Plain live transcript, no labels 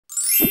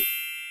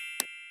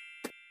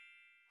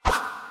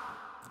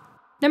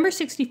Number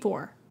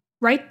 64.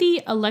 Write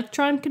the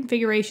electron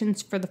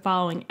configurations for the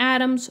following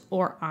atoms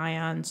or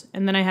ions,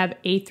 and then I have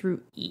A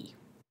through E.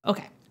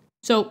 Okay,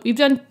 so we've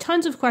done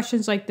tons of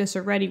questions like this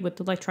already with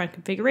electron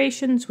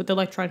configurations,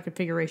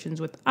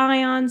 with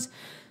ions.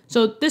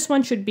 So this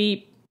one should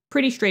be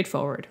pretty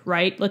straightforward,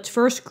 right? Let's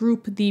first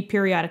group the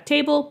periodic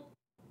table.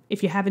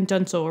 If you haven't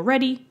done so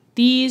already,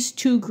 these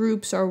two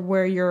groups are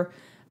where your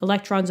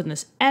electrons in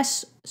this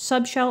S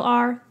subshell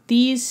are.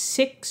 These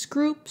 6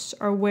 groups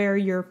are where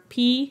your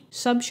P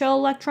subshell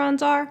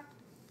electrons are.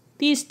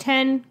 These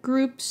 10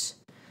 groups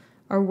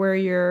are where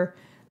your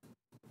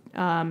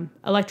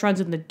electrons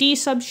in the D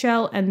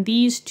subshell, and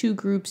these 2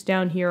 groups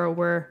down here are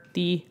where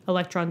the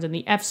electrons in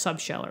the F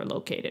subshell are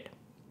located.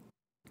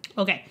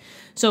 Okay,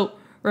 so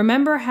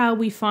remember how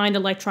we find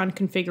electron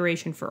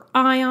configuration for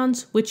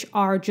ions, which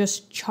are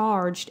just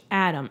charged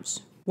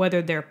atoms,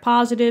 whether they're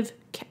positive,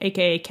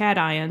 aka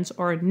cations,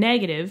 or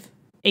negative,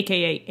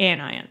 aka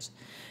anions.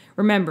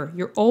 Remember,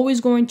 you're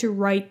always going to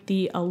write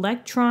the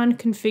electron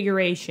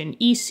configuration,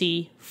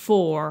 EC,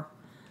 for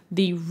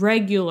the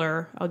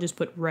regular, I'll just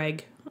put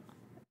reg,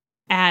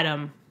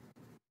 atom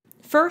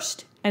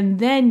first, and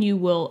then you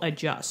will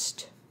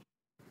adjust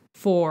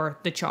for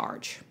the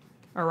charge.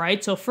 All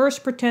right, so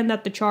first pretend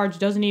that the charge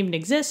doesn't even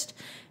exist,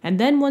 and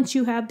then once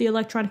you have the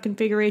electron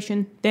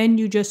configuration, then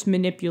you just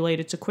manipulate.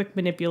 It's a quick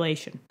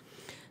manipulation.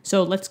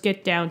 So let's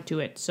get down to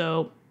it.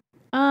 So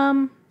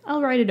I'll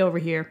write it over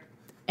here.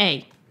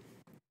 A.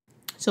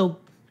 So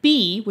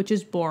B, which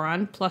is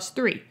boron, plus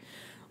 3.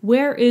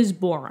 Where is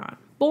boron?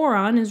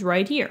 Boron is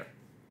right here.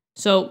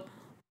 So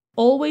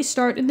always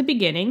start in the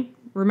beginning.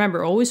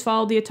 Remember, always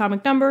follow the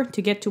atomic number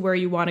to get to where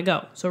you want to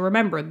go. So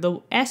remember, the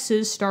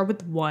S's start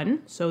with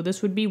 1, so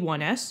this would be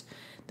 1s.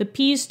 The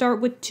P's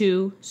start with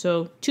 2,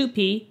 so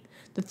 2p.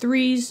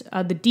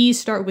 The D's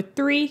start with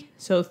 3,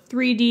 so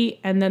 3d,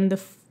 and then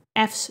the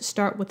F's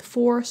start with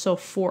 4, so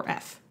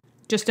 4f.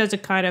 Just as a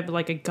kind of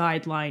like a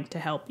guideline to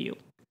help you.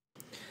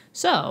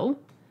 So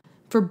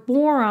for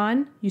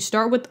boron, you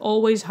start with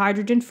always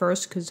hydrogen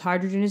first, because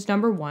hydrogen is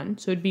number 1.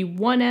 So it'd be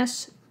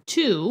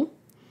 1s2.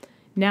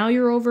 Now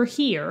you're over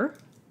here,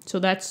 so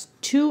that's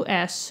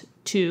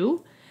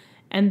 2s2,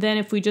 and then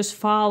if we just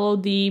follow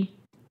the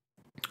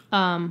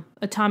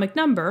atomic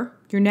number,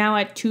 you're now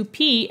at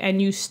 2p,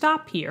 and you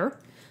stop here,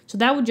 so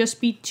that would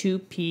just be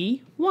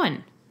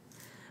 2p1.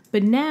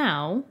 But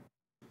now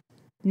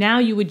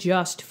you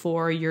adjust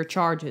for your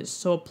charges.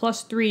 So a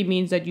plus 3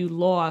 means that you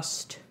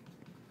lost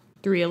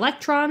 3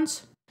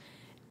 electrons,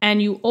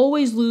 and you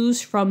always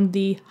lose from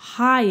the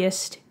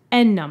highest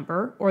n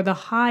number, or the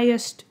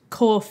highest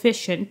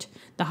coefficient,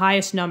 the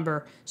highest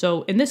number.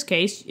 So in this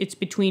case, it's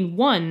between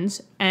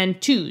 1s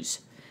and 2s.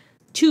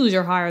 2s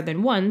are higher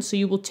than 1s, so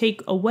you will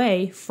take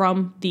away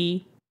from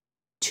the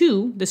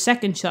 2, the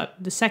second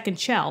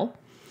shell,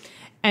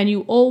 and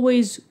you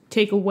always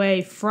take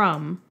away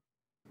from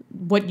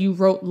what you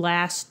wrote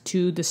last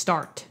to the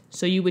start.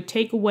 So you would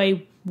take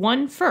away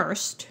 1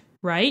 first,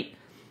 right?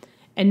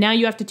 And now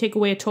you have to take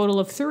away a total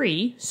of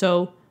 3,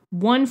 so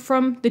 1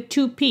 from the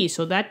 2p,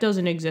 so that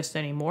doesn't exist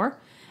anymore,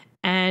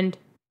 and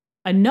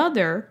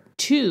another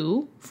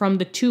 2 from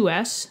the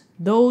 2s,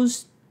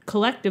 those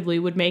collectively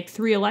would make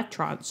 3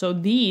 electrons, so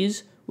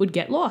these would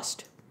get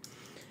lost.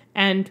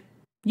 And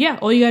yeah,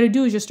 all you got to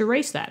do is just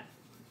erase that.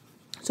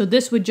 So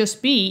this would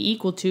just be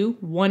equal to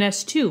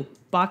 1s2.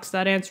 Box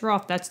that answer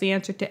off. That's the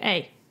answer to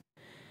A.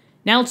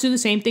 Now let's do the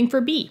same thing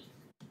for B.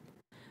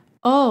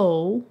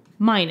 O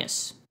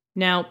minus.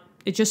 Now,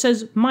 it just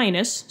says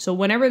minus, so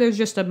whenever there's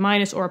just a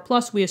minus or a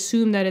plus, we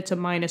assume that it's a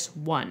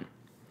 -1.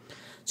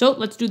 So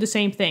let's do the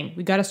same thing.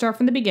 We got to start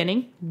from the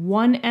beginning.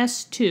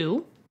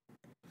 1s2,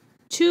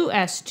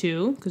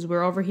 2s2, because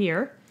we're over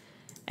here,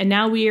 and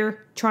now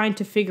we're trying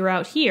to figure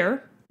out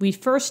here. We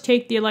first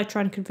take the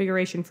electron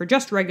configuration for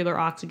just regular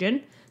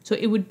oxygen, so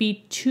it would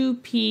be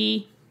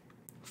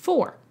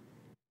 2p4.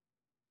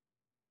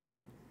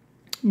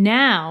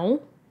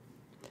 Now,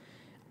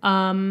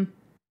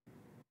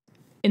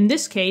 in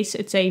this case,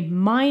 it's a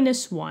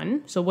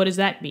 -1. So what does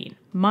that mean?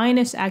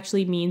 Minus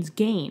actually means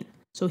gain.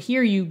 So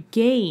here you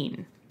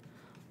gain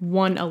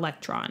 1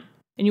 electron.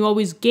 And you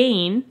always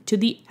gain to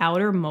the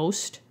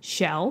outermost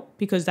shell,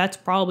 because that's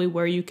probably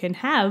where you can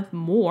have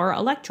more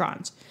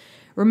electrons.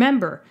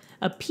 Remember,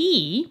 a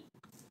P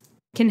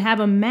can have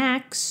a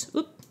max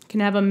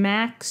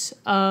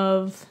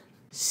of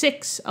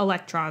 6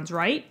 electrons,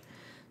 right?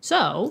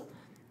 So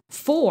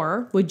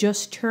 4 would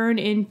just turn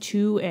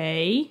into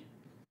a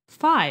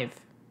 5.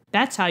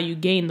 That's how you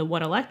gain the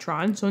 1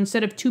 electron. So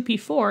instead of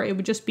 2p4, it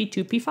would just be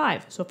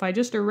 2p5. So if I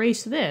just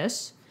erase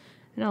this,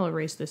 and I'll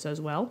erase this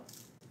as well,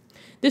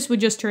 this would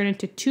just turn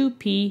into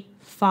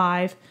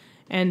 2p5,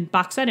 and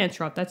box that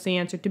answer out. That's the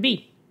answer to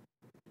B.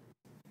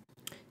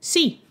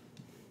 C.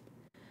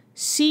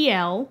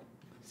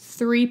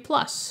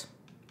 Cl3+.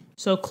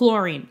 So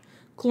chlorine.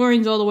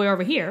 Chlorine's all the way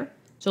over here.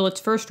 So let's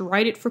first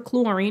write it for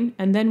chlorine,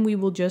 and then we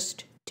will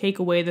just take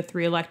away the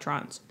 3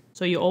 electrons.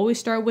 So you always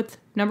start with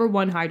number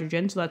 1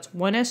 hydrogen, so that's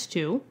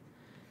 1s2,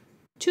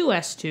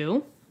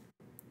 2s2.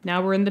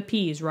 Now we're in the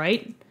P's,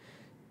 right?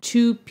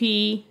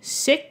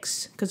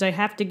 2p6, because I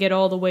have to get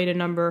all the way to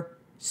number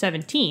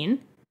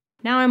 17.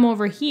 Now I'm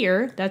over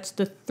here, that's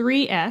the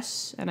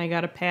 3s, and I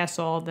gotta pass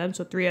all of them,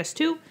 so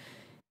 3s2.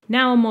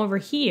 Now I'm over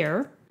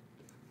here,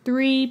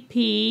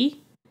 3p,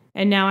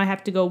 and now I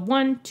have to go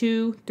 1,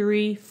 2,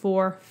 3,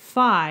 4,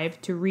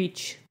 5 to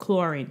reach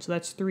chlorine, so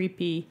that's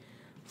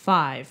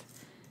 3p5.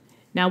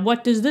 Now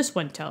what does this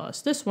one tell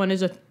us? This one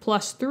is a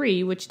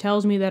 +3, which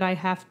tells me that I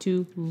have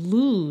to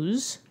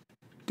lose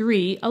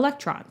 3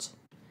 electrons.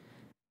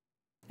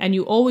 And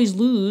you always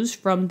lose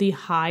from the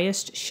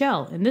highest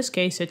shell. In this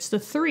case, it's the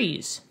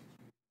 3s.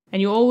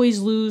 And you always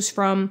lose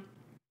from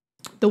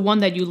the one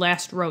that you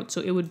last wrote.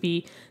 So it would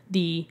be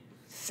the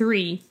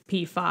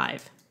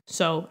 3p5.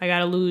 So I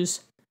gotta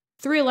lose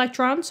 3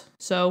 electrons.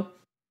 So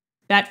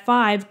that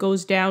 5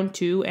 goes down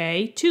to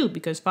a 2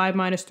 because 5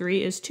 minus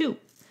 3 is 2.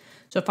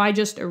 So if I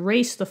just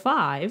erase the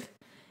 5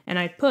 and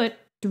I put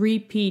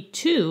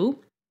 3p2,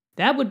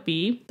 that would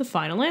be the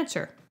final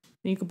answer.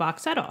 And you can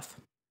box that off.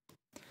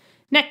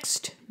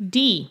 Next,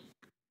 D,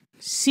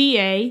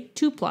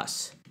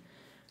 Ca2+.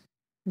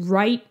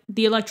 Write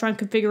the electron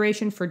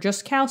configuration for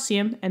just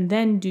calcium and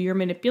then do your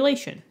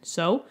manipulation.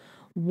 So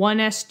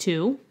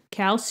 1s2,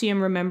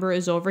 calcium, remember,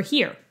 is over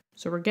here.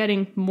 So we're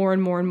getting more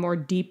and more and more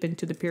deep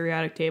into the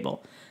periodic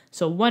table.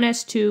 So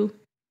 1s2,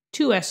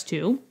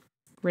 2s2,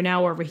 we're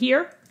now over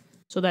here.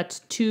 So that's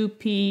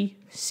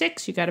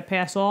 2p6, you got to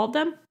pass all of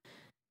them.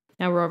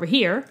 Now we're over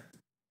here,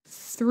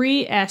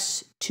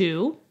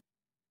 3s2,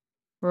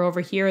 we're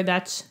over here,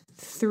 that's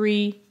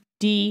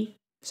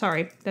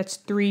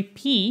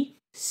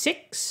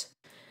 3p6.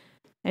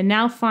 And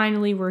now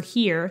finally we're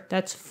here,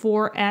 that's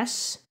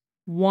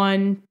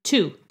 4s1,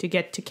 2 to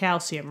get to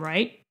calcium,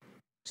 right?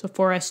 So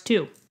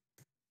 4s2.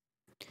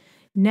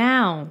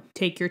 Now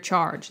take your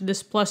charge.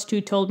 This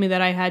 +2 told me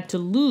that I had to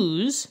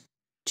lose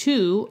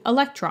 2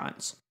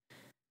 electrons.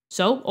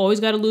 So always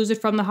got to lose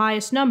it from the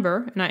highest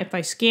number. And if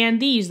I scan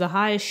these, the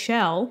highest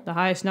shell, the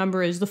highest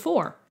number is the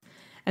 4.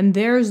 And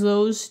there's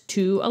those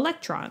 2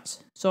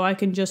 electrons. So I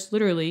can just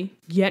literally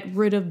get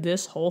rid of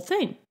this whole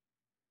thing.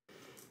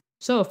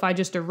 So if I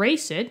just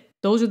erase it,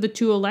 those are the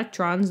 2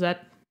 electrons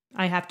that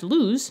I have to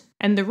lose.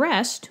 And the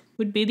rest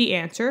would be the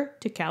answer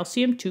to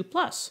calcium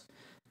 2+.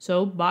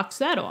 So box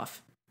that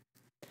off.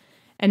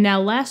 And now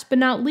last but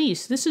not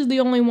least, this is the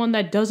only one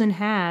that doesn't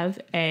have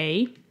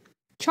a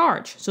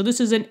charge. So this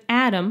is an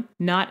atom,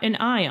 not an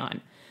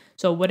ion.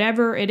 So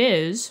whatever it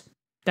is,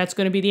 that's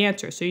going to be the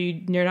answer. So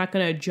you're not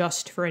going to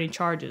adjust for any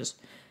charges.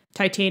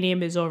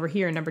 Titanium is over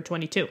here, number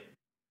 22.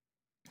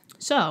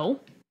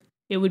 So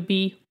it would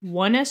be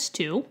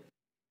 1s2,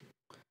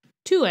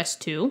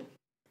 2s2,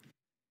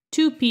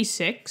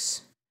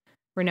 2p6.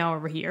 We're now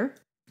over here.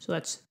 So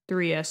that's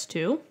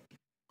 3s2,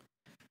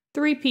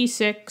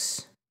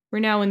 3p6. We're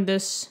now in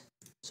this.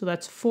 So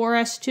that's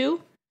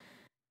 4s2.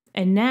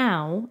 And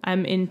now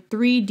I'm in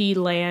 3D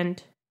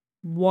land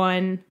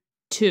 1,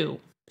 2.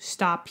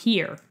 Stop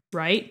here,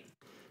 right?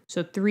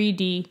 So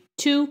 3D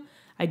 2,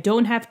 I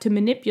don't have to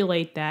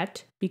manipulate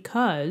that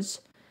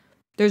because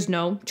there's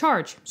no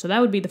charge. So that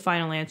would be the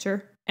final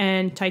answer.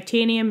 And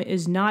titanium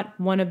is not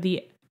one of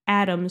the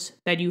atoms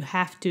that you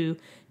have to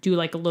do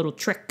like a little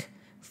trick,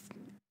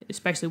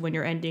 especially when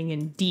you're ending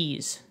in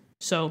D's.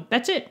 So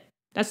that's it.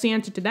 That's the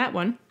answer to that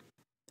one.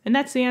 And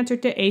that's the answer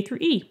to A through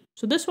E.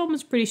 So this one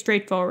was pretty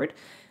straightforward.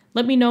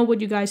 Let me know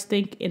what you guys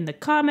think in the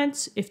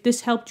comments. If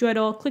this helped you at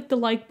all, click the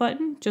like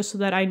button just so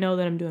that I know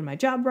that I'm doing my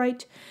job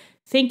right.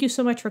 Thank you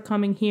so much for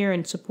coming here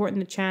and supporting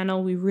the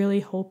channel. We really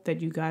hope that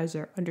you guys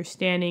are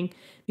understanding,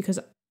 because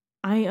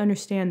I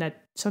understand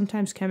that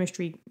sometimes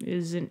chemistry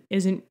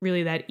isn't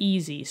really that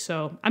easy.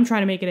 So I'm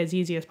trying to make it as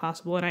easy as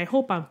possible, and I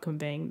hope I'm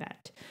conveying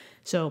that.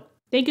 So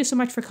thank you so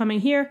much for coming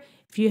here.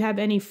 If you have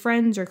any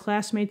friends or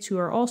classmates who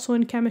are also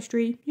in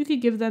chemistry, you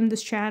could give them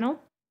this channel.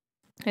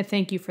 I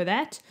thank you for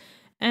that.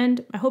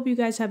 And I hope you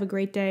guys have a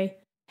great day.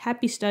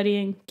 Happy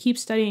studying. Keep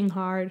studying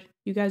hard.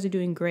 You guys are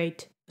doing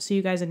great. See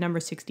you guys at number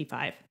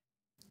 65.